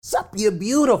Sup, you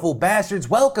beautiful bastards.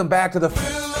 Welcome back to the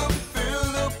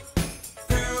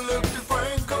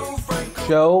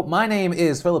show. My name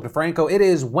is Philip DeFranco. It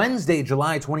is Wednesday,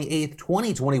 July 28th,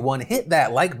 2021. Hit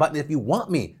that like button if you want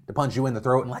me to punch you in the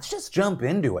throat, and let's just jump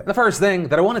into it. The first thing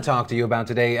that I want to talk to you about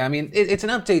today, it's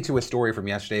an update to a story from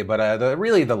yesterday, but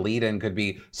the lead-in could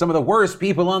be some of the worst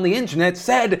people on the internet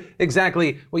said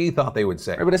exactly what you thought they would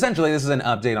say. Right, but essentially, this is an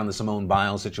update on the Simone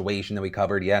Biles situation that we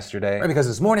covered yesterday. Right, because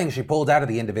this morning she pulled out of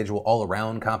the individual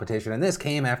all-around competition, and this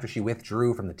came after she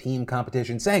withdrew from the team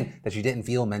competition, saying that she didn't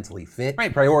feel mentally fit.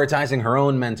 Right, prioritizing her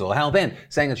own mental health and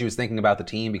saying that she was thinking about the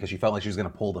team because she felt like she was going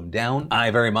to pull them down. I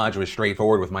very much was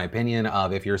straightforward with my opinion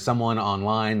of if you're someone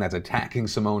online that's attacking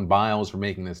Simone Biles for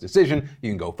making this decision, you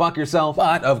can go fuck yourself.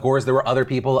 But of course, there were other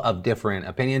people of different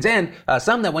opinions and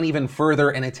some that went even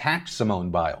further and attacked Simone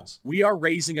Biles. We are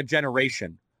raising a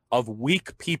generation of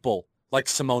weak people like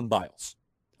Simone Biles.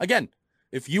 Again,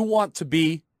 if you want to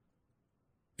be,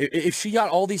 if she got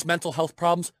all these mental health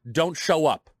problems, don't show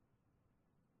up.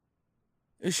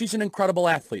 She's an incredible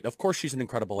athlete. Of course she's an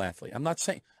incredible athlete. I'm not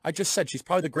saying, I just said she's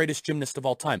probably the greatest gymnast of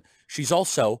all time. She's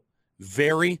also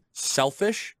very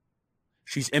selfish,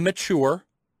 she's immature,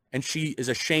 and she is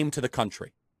a shame to the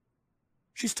country.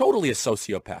 She's totally a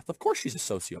sociopath. Of course she's a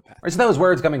sociopath. Right, so those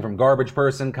words coming from garbage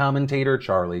person, commentator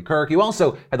Charlie Kirk. You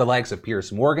also had the likes of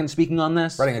Piers Morgan speaking on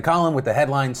this, writing a column with the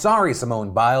headline, "Sorry,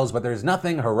 Simone Biles, but there's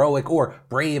nothing heroic or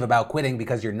brave about quitting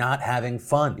because you're not having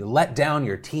fun. You let down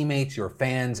your teammates, your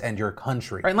fans, and your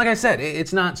country." Right, and like I said,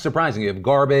 it's not surprising. You have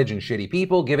garbage and shitty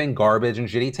people giving garbage and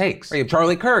shitty takes. Right, you have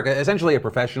Charlie Kirk, essentially a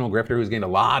professional grifter who's gained a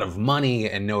lot of money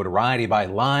and notoriety by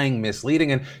lying,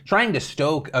 misleading, and trying to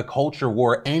stoke a culture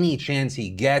war any chance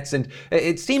he gets, and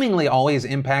it seemingly always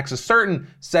impacts a certain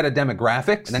set of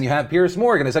demographics. And then you have Piers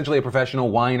Morgan, essentially a professional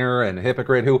whiner and a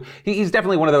hypocrite who he's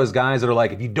definitely one of those guys that are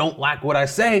like, if you don't like what I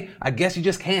say, I guess you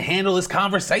just can't handle this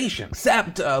conversation.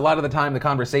 Except a lot of the time the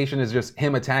conversation is just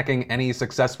him attacking any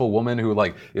successful woman who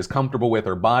is comfortable with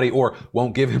her body or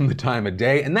won't give him the time of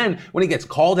day. And then when he gets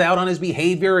called out on his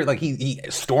behavior, he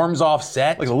storms off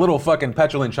set like a little fucking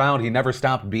petulant child he never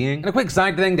stopped being. And a quick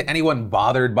side thing to anyone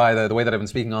bothered by the way that I've been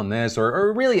speaking on this or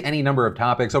really any number of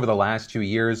topics over the last 2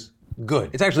 years, good.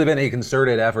 It's actually been a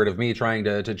concerted effort of me trying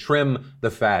to trim the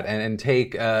fat and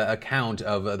take account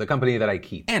of the company that I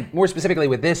keep. And more specifically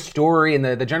with this story and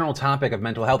the general topic of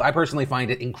mental health, I personally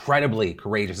find it incredibly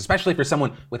courageous, especially for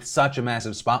someone with such a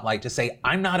massive spotlight, to say,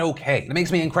 I'm not okay. It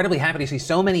makes me incredibly happy to see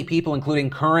so many people, including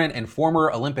current and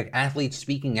former Olympic athletes,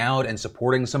 speaking out and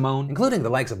supporting Simone, including the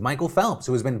likes of Michael Phelps,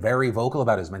 who has been very vocal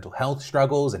about his mental health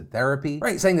struggles and therapy,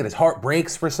 right, saying that his heart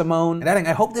breaks for Simone, and adding,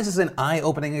 I hope this is an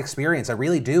eye-opening experience. I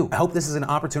really do. I hope this is an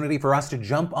opportunity for us to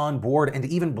jump on board and to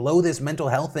even blow this mental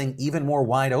health thing even more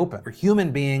wide open. For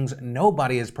human beings,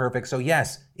 nobody is perfect, so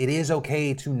yes, it is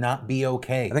okay to not be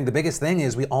okay. I think the biggest thing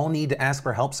is we all need to ask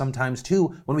for help sometimes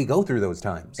too when we go through those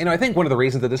times. I think one of the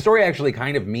reasons that the story actually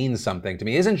kind of means something to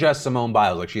me isn't just Simone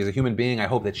Biles. She is a human being. I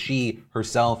hope that she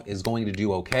herself is going to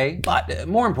do okay. But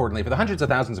more importantly, for the hundreds of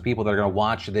thousands of people that are going to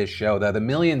watch this show, the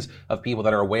millions of people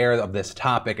that are aware of this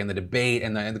topic and the debate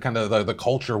and the kind of the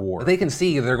culture war, they can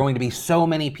see there are going to be so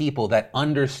many people that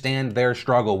understand their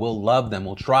struggle, will love them,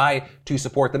 will try to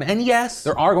support them. And yes,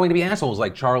 there are going to be assholes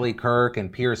like Charlie Kirk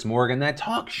and Piers Morgan that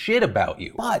talk shit about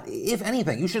you. But if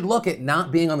anything, you should look at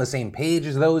not being on the same page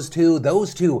as those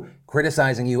two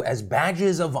criticizing you as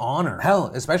badges of honor.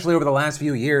 Hell, especially over the last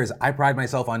few years, I pride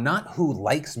myself on not who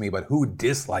likes me, but who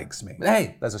dislikes me. But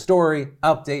hey, that's a story,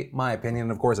 update, my opinion,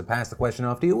 and of course I pass the question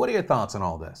off to you. What are your thoughts on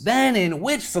all this? Then in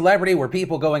which celebrity were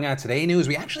people going at Today News?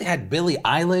 We actually had Billie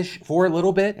Eilish for a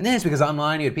little bit, and this because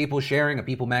online you had people sharing a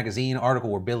People magazine article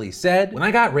where Billie said, when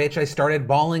I got rich, I started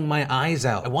bawling my eyes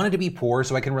out. I wanted to be poor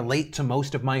so I can relate to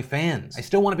most of my fans. I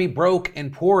still want to be broke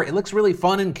and poor. It looks really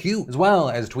fun and cute. As well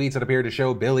as tweets that appeared to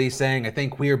show Billie saying, I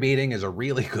think queer baiting is a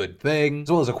really good thing, as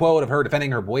well as a quote of her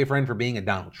defending her boyfriend for being a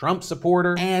Donald Trump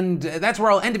supporter. And that's where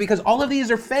I'll end it because all of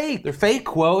these are fake. They're fake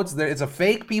quotes. It's a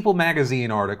fake People magazine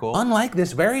article. Unlike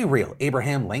this very real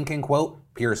Abraham Lincoln quote,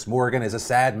 Piers Morgan is a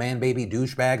sad man-baby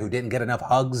douchebag who didn't get enough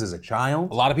hugs as a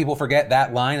child. A lot of people forget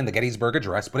that line in the Gettysburg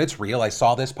Address, but it's real. I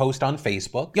saw this post on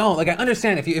Facebook. Y'all, I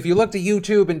understand if you look to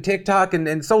YouTube and TikTok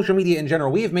and social media in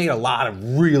general, we've made a lot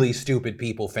of really stupid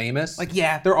people famous.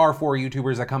 Yeah, there are 4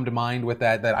 YouTubers that come to mind with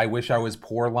that I wish I was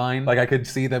poor line. I could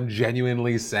see them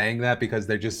genuinely saying that because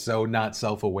they're just so not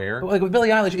self-aware. But with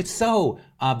Billie Eilish, it's so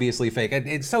obviously fake.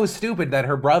 It's so stupid that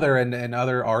her brother and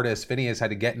other artist, Finneas,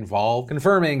 had to get involved,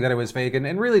 confirming that it was fake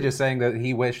and really just saying that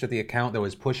he wished that the account that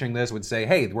was pushing this would say,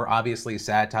 hey, we're obviously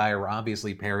satire, we're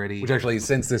obviously parody, which actually,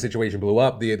 since the situation blew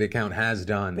up, the account has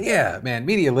done. But yeah, man,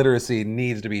 media literacy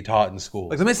needs to be taught in school.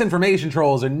 Like, the misinformation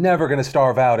trolls are never gonna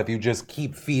starve out if you just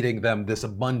keep feeding them this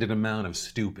abundant amount of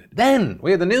stupid. Then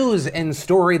we have the news and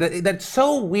story that's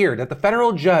so weird that the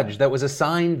federal judge that was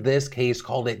assigned this case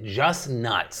called it just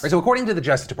nuts. Right, so according to the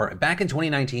Justice Department, back in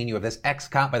 2019, you have this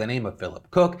ex-cop by the name of Philip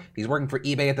Cook. He's working for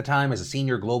eBay at the time as a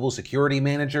senior global security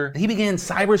manager. He began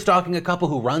cyberstalking a couple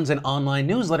who runs an online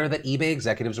newsletter that eBay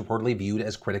executives reportedly viewed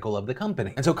as critical of the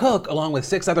company. And so Cook, along with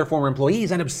 6 other former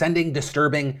employees, ended up sending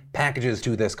disturbing packages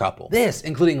to this couple. This,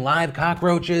 including live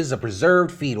cockroaches, a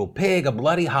preserved fetal pig, a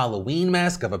bloody Halloween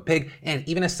mask of a pig, and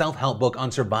even a self-help book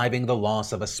on surviving the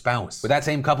loss of a spouse. With that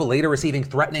same couple later receiving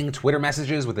threatening Twitter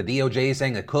messages with the DOJ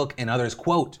saying that Cook and others,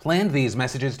 quote, planned these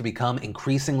messages to become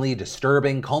increasingly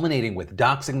disturbing, culminating with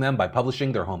doxing them by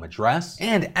publishing their home address.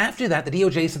 And after that, the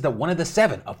DOJ said that one of the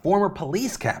 7, a former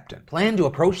police captain, planned to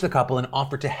approach the couple and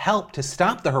offer to help to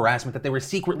stop the harassment that they were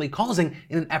secretly causing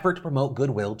in an effort to promote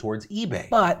goodwill towards eBay.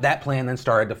 But that plan then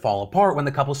started to fall apart when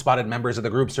the couple spotted members of the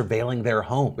group surveilling their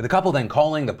home, with the couple then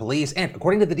calling the police, and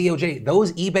according to the DOJ,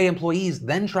 those eBay employees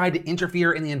then tried to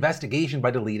interfere in the investigation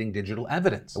by deleting digital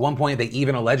evidence. At one point, they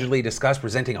even allegedly discussed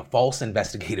presenting a false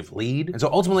investigative lead. And so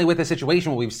ultimately with this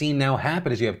situation, what we've seen now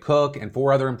happen is you have Cook and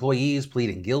 4 other employees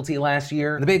pleading guilty last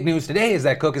year. And the big news today is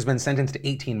that Cook has been sentenced to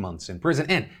 18 months in prison,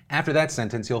 and after that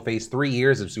sentence, he'll face 3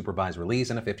 years of supervised release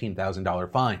and a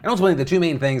 $15,000 fine. And ultimately, the 2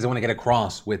 main things I want to get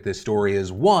across with this story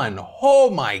is 1, oh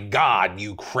my God,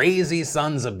 you crazy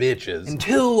sons of bitches. And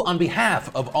 2, on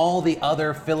behalf of all the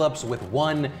other Phillips with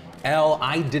 1 L,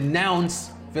 I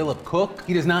denounce Philip Cook.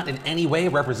 He does not in any way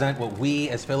represent what we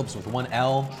as Phillips with 1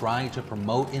 L try to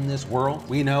promote in this world.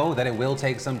 We know that it will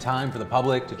take some time for the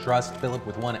public to trust Philip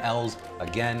with 1 L's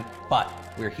again, but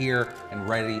we're here and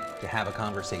ready to have a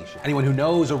conversation. Anyone who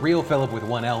knows a real Philip with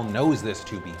 1 L knows this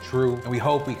to be true, and we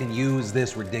hope we can use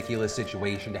this ridiculous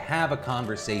situation to have a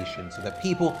conversation so that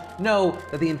people know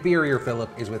that the inferior Philip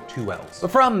is with 2 L's.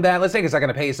 But from that, let's take a second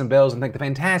to pay some bills and thank the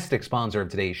fantastic sponsor of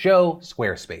today's show,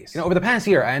 Squarespace. Over the past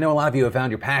year, I know a lot of you have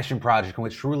found your passion project and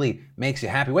which truly makes you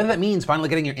happy, whether that means finally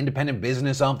getting your independent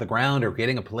business off the ground or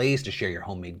getting a place to share your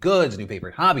homemade goods, new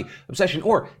favorite hobby, obsession,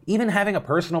 or even having a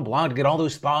personal blog to get all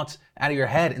those thoughts out of your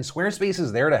head, and Squarespace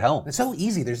is there to help. It's so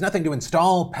easy. There's nothing to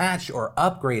install, patch, or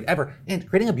upgrade ever. And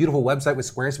creating a beautiful website with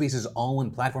Squarespace's all-in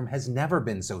platform has never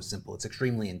been so simple. It's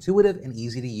extremely intuitive and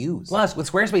easy to use. Plus,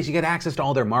 with Squarespace, you get access to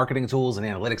all their marketing tools and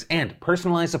analytics and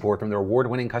personalized support from their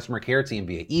award-winning customer care team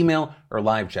via email or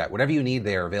live chat. Whatever you need,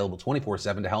 they are available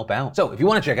 24/7 to help out. So if you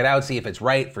want to check it out, see if it's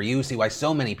right for you, see why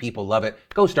so many people love it,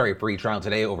 go start your free trial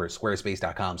today over at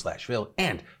squarespace.com/Phil.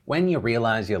 And when you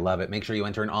realize you love it, make sure you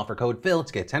enter an offer code Phil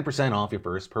to get 10% off your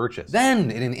first purchase.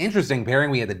 Then, in an interesting pairing,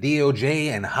 we had the DOJ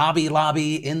and Hobby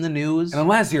Lobby in the news. And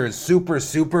unless you're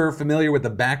super familiar with the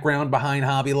background behind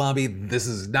Hobby Lobby, this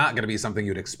is not going to be something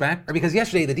you'd expect. Because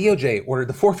yesterday, the DOJ ordered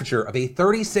the forfeiture of a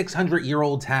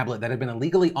 3,600-year-old tablet that had been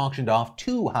illegally auctioned off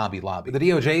to Hobby Lobby. The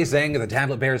DOJ saying that the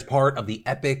tablet bears part of the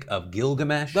Epic of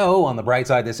Gilgamesh. Though, on the bright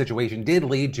side, this situation did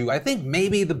lead to, I think,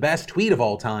 maybe the best tweet of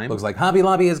all time. Looks like Hobby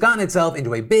Lobby has gotten itself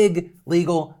into a big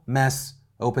legal mess.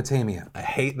 Opotamia. I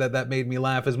hate that that made me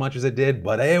laugh as much as it did,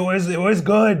 but it was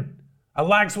good. I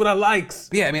likes what I likes.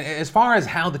 But yeah, I mean, as far as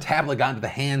how the tablet got into the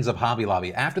hands of Hobby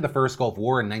Lobby, after the first Gulf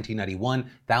War in 1991,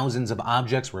 thousands of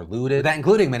objects were looted, that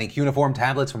including many cuneiform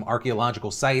tablets from archaeological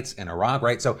sites in Iraq,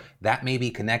 right? So that may be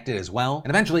connected as well.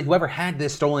 And eventually, whoever had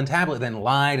this stolen tablet then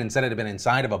lied and said it had been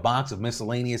inside of a box of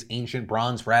miscellaneous ancient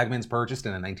bronze fragments purchased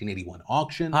in a 1981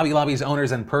 auction. Hobby Lobby's owners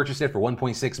then purchased it for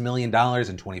 $1.6 million in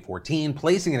 2014,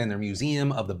 placing it in their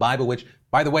Museum of the Bible, which,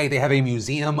 by the way, they have a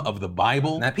Museum of the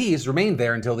Bible. And that piece remained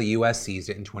there until the US seized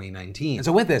it in 2019. And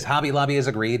so with this, Hobby Lobby has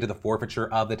agreed to the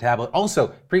forfeiture of the tablet. Also,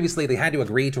 previously they had to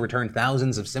agree to return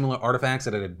thousands of similar artifacts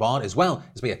that it had bought, as well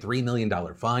as pay a $3 million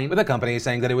fine, with the company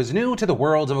saying that it was new to the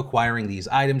world of acquiring these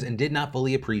items and did not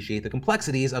fully appreciate the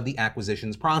complexities of the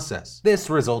acquisitions process. This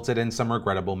resulted in some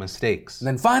regrettable mistakes. And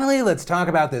then finally, let's talk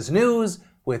about this news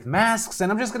with masks,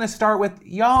 and I'm just gonna start with,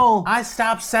 y'all, I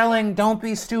stopped selling don't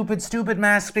be stupid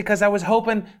masks because I was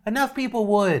hoping enough people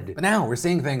would. But now we're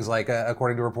seeing things like,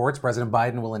 according to reports, President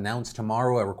Biden will announce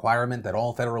tomorrow a requirement that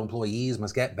all federal employees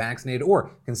must get vaccinated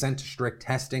or consent to strict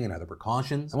testing and other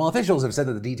precautions. And while officials have said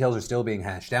that the details are still being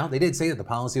hashed out, they did say that the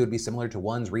policy would be similar to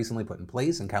ones recently put in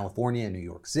place in California and New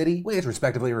York City, which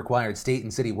respectively required state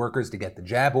and city workers to get the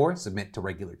jab or submit to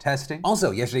regular testing. Also,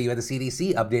 yesterday you had the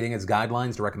CDC updating its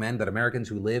guidelines to recommend that Americans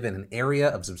who live in an area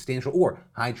of substantial or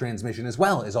high transmission, as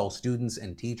well as all students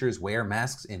and teachers wear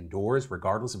masks indoors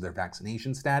regardless of their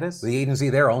vaccination status. The agency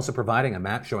there also providing a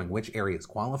map showing which areas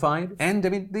qualified. And I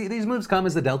mean, these moves come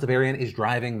as the Delta variant is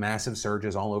driving massive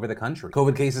surges all over the country.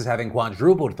 COVID cases having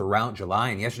quadrupled throughout July,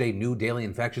 and yesterday new daily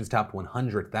infections topped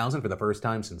 100,000 for the first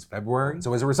time since February.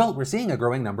 So as a result, we're seeing a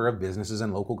growing number of businesses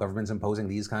and local governments imposing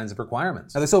these kinds of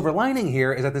requirements. Now the silver lining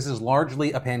here is that this is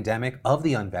largely a pandemic of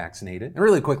the unvaccinated. And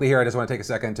really quickly here, I just want to take a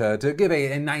second to give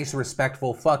a nice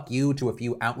respectful fuck you to a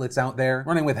few outlets out there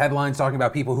running with headlines talking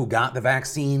about people who got the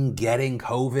vaccine getting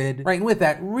COVID, right? And with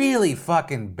that, really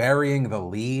fucking burying the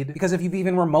lead. Because if you've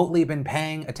even remotely been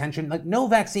paying attention, like, no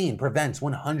vaccine prevents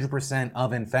 100%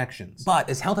 of infections. But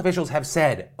as health officials have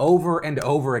said over and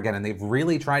over again, and they've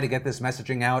really tried to get this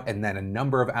messaging out, and then a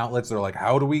number of outlets are like,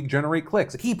 how do we generate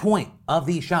clicks? The key point of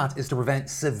these shots is to prevent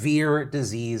severe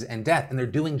disease and death, and they're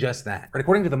doing just that. Right,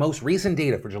 according to the most recent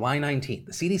data for July 19th,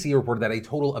 the CDC reported that a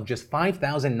total of just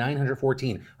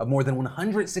 5,914 of more than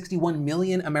 161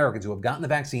 million Americans who have gotten the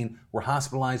vaccine were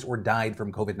hospitalized or died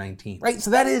from COVID-19. Right,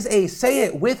 so that is a, say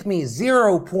it with me,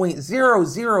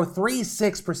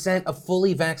 0.0036% of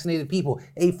fully vaccinated people,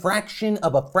 a fraction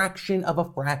of a fraction of a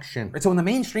fraction. Right, so when the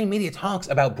mainstream media talks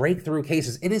about breakthrough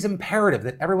cases, it is imperative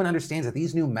that everyone understands that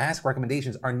these new mask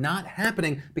recommendations are not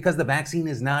happening because the vaccine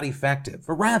is not effective,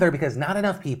 but rather because not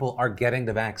enough people are getting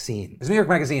the vaccine. As New York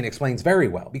Magazine explains very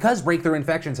well, because breakthrough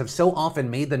infections have so often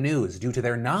made the news due to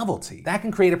their novelty, that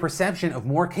can create a perception of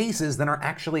more cases than are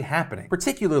actually happening,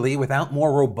 particularly without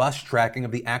more robust tracking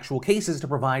of the actual cases to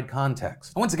provide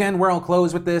context. And once again, where I'll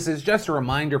close with this is just a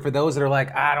reminder for those that are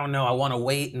like, I don't know, I want to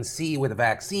wait and see with a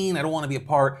vaccine, I don't want to be a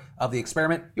part of the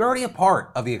experiment. You're already a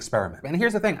part of the experiment. And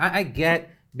here's the thing, I get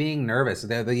being nervous.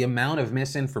 The amount of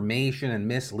misinformation and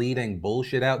misleading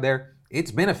bullshit out there,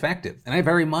 it's been effective. And I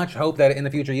very much hope that in the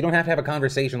future, you don't have to have a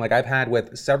conversation like I've had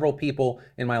with several people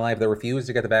in my life that refused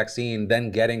to get the vaccine,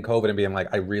 then getting COVID and being like,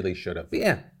 I really should have. But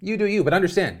yeah, you do you, but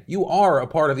understand, you are a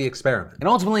part of the experiment. And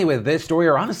ultimately with this story,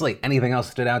 or honestly, anything else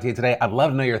that stood out to you today, I'd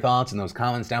love to know your thoughts in those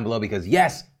comments down below, because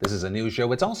yes, this is a news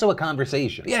show, it's also a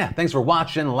conversation. But yeah, thanks for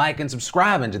watching, like, and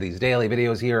subscribing to these daily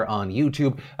videos here on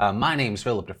YouTube. My name's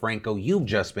Philip DeFranco, you've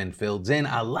just been filled in.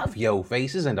 I love yo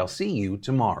faces, and I'll see you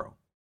tomorrow.